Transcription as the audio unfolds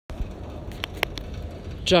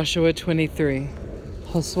Joshua 23.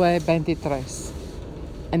 Josué 23.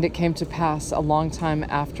 And it came to pass a long time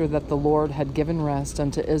after that the Lord had given rest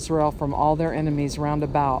unto Israel from all their enemies round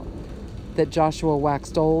about, that Joshua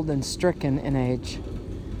waxed old and stricken in age.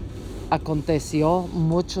 Aconteció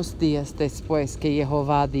muchos días después que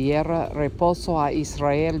Jehová diera reposo a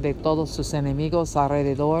Israel de todos sus enemigos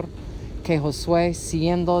alrededor, que Josué,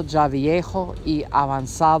 siendo ya viejo y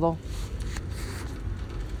avanzado,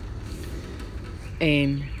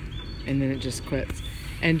 and then it just quits.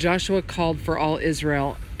 And Joshua called for all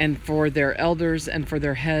Israel, and for their elders, and for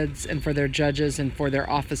their heads, and for their judges, and for their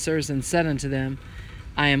officers, and said unto them,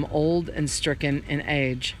 I am old and stricken in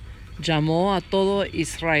age. Llamó a todo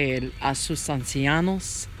Israel, a sus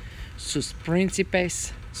ancianos, sus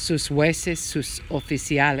príncipes, sus jueces, sus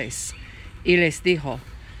oficiales, y les dijo,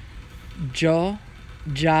 yo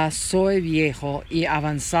ya soy viejo y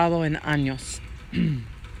avanzado en años.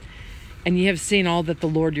 And ye have seen all that the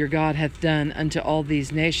Lord your God hath done unto all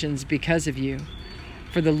these nations because of you.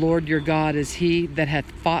 For the Lord your God is he that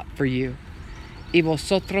hath fought for you. Y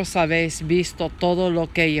vosotros habéis visto todo lo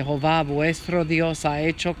que Jehová vuestro Dios ha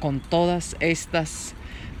hecho con todas estas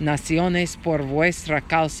naciones por vuestra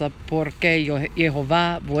causa, porque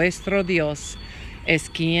Jehová vuestro Dios es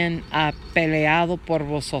quien ha peleado por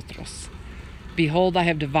vosotros. Behold, I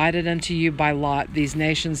have divided unto you by lot these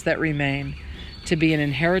nations that remain, to be an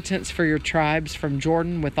inheritance for your tribes from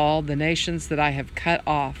Jordan with all the nations that I have cut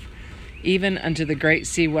off, even unto the great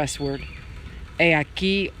sea westward. He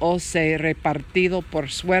aquí os he repartido por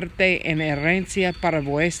suerte en herencia para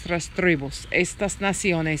vuestras tribus, estas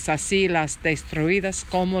naciones, así las destruidas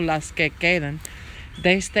como las que quedan,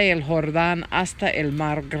 desde el Jordán hasta el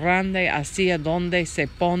mar grande, hacia donde se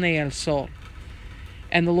pone el sol.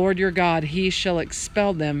 And the Lord your God, he shall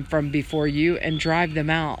expel them from before you, and drive them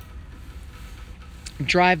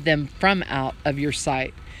from out of your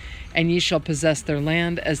sight, and ye shall possess their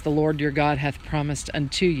land, as the Lord your God hath promised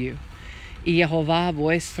unto you. Y Jehová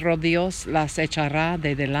vuestro Dios las echará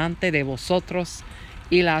de delante de vosotros,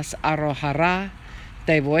 y las arrojará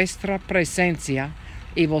de vuestra presencia,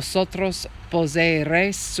 y vosotros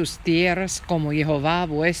poseeréis sus tierras como Jehová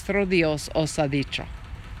vuestro Dios os ha dicho.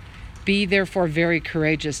 Be therefore very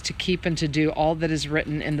courageous to keep and to do all that is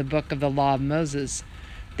written in the book of the law of Moses,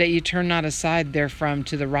 that ye turn not aside therefrom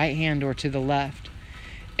to the right hand or to the left.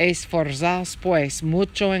 Esforzaos pues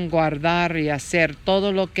mucho en guardar y hacer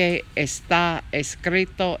todo lo que está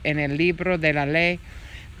escrito en el libro de la ley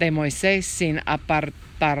de Moisés, sin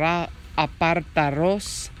apartaros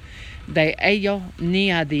de ello ni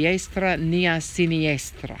a diestra ni a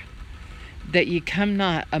siniestra, that ye come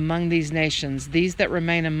not among these nations, these that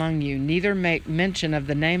remain among you, neither make mention of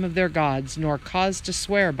the name of their gods, nor cause to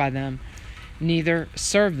swear by them, neither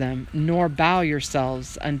serve them, nor bow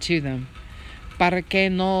yourselves unto them, para que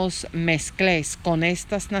no os mezcléis con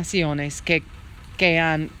estas naciones que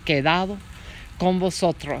han quedado con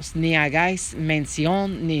vosotros, ni hagáis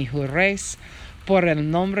mención, ni juréis por el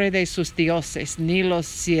nombre de sus dioses, ni los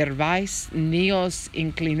sirváis, ni os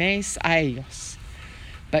inclinéis a ellos.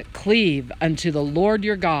 But cleave unto the Lord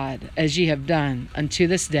your God, as ye have done unto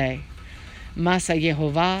this day. Mas a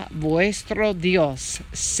Jehová vuestro Dios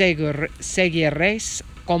seguiréis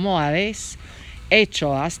como habéis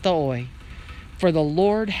hecho hasta hoy. For the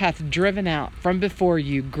Lord hath driven out from before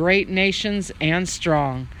you great nations and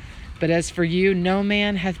strong. But as for you, no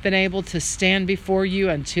man hath been able to stand before you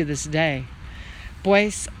unto this day.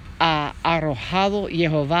 Pues ha arrojado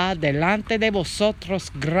Jehová delante de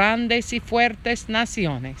vosotros grandes y fuertes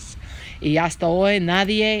naciones, y hasta hoy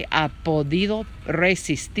nadie ha podido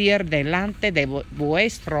resistir delante de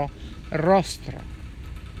vuestro rostro.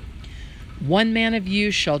 One man of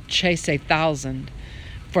you shall chase 1,000,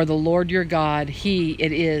 for the Lord your God, he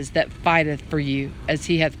it is that fighteth for you, as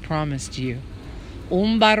he hath promised you.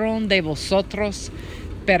 Un varón de vosotros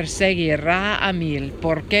perseguirá a 1,000,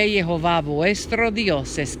 porque Jehová vuestro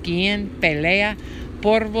Dios es quien pelea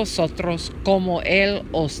por vosotros, como él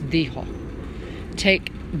os dijo.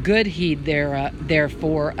 Take good heed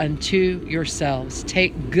therefore unto yourselves.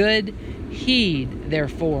 Take good heed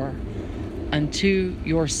therefore unto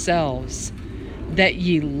yourselves, that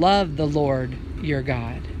ye love the Lord your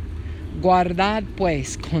God. Guardad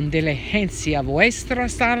pues con diligencia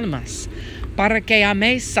vuestras almas, para que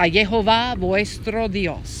améis a Jehová vuestro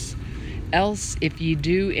Dios. Else if ye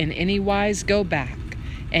do in any wise go back,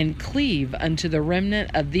 and cleave unto the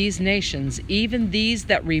remnant of these nations, even these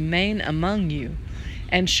that remain among you,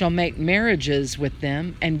 and shall make marriages with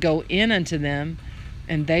them, and go in unto them,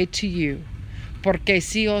 and they to you. Porque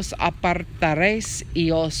si os apartaréis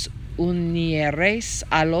y os uniereis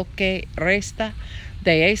a lo que resta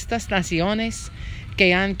de estas naciones,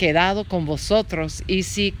 que han quedado con vosotros, y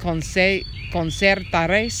si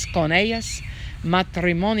concertaréis con ellas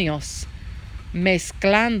matrimonios,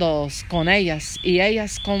 mezclándoos con ellas y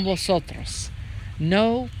ellas con vosotros.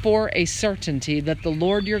 Know for a certainty that the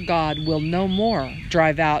Lord your God will no more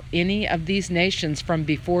drive out any of these nations from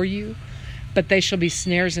before you, but they shall be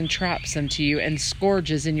snares and traps unto you, and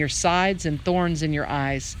scourges in your sides and thorns in your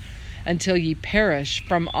eyes, until ye perish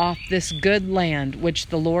from off this good land which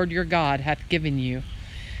the Lord your God hath given you.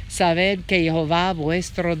 Sabed que Jehová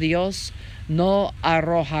vuestro Dios no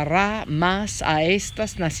arrojará más a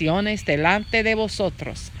estas naciones delante de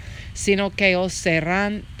vosotros, sino que os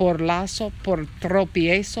serán por lazo, por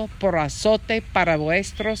tropiezo, por azote para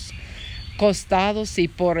vuestros costados y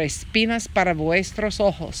por espinas para vuestros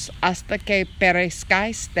ojos, hasta que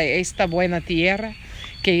perezcáis de esta buena tierra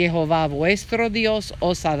que Jehová vuestro Dios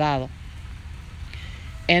os ha dado.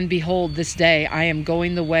 And behold, this day I am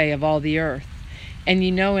going the way of all the earth, and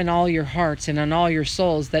ye know in all your hearts and in all your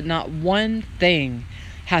souls that not one thing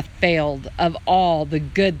hath failed of all the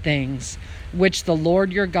good things which the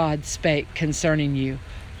Lord your God spake concerning you.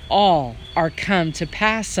 All are come to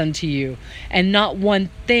pass unto you, and not one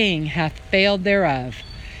thing hath failed thereof.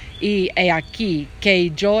 Y he aquí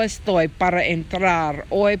que yo estoy para entrar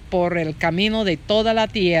hoy por el camino de toda la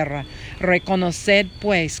tierra. Reconoced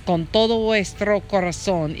pues con todo vuestro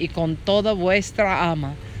corazón y con toda vuestra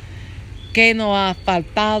alma que no ha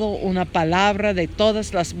faltado una palabra de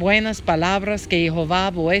todas las buenas palabras que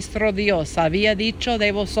Jehová vuestro Dios había dicho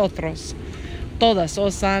de vosotros. Todas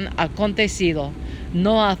os han acontecido,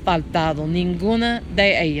 no ha faltado ninguna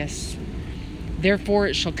de ellas. Therefore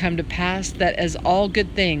it shall come to pass that as all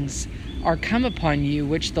good things are come upon you,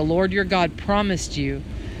 which the Lord your God promised you,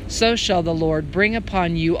 so shall the Lord bring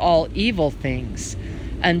upon you all evil things,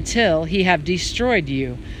 until he have destroyed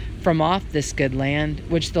you from off this good land,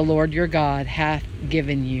 which the Lord your God hath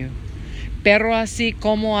given you. Pero así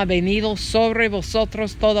como ha venido sobre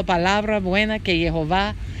vosotros toda palabra buena que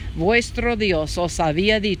Jehová vuestro Dios os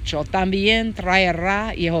había dicho, también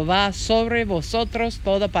traerá Jehová sobre vosotros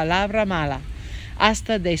toda palabra mala,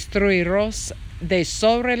 hasta destruiros de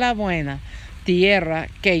sobre la buena tierra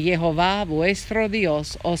que Jehová vuestro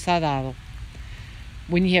Dios os ha dado.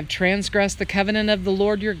 When ye have transgressed the covenant of the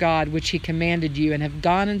Lord your God, which he commanded you, and have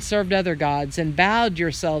gone and served other gods, and bowed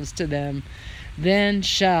yourselves to them, then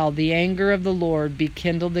shall the anger of the Lord be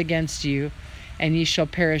kindled against you, and ye shall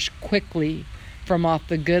perish quickly from off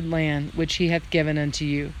the good land which he hath given unto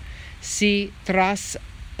you. Si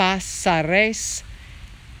traspasaréis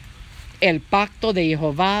el pacto de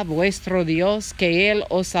Jehová vuestro Dios que él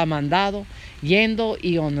os ha mandado, yendo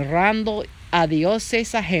y honrando a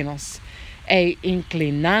dioses ajenos, e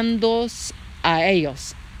inclinándoos a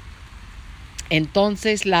ellos,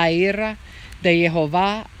 entonces la ira de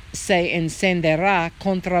Jehová se encenderá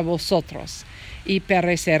contra vosotros, y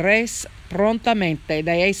pereceréis prontamente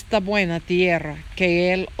de esta buena tierra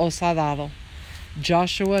que él os ha dado.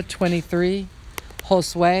 Joshua 23,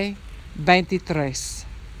 Josué 23.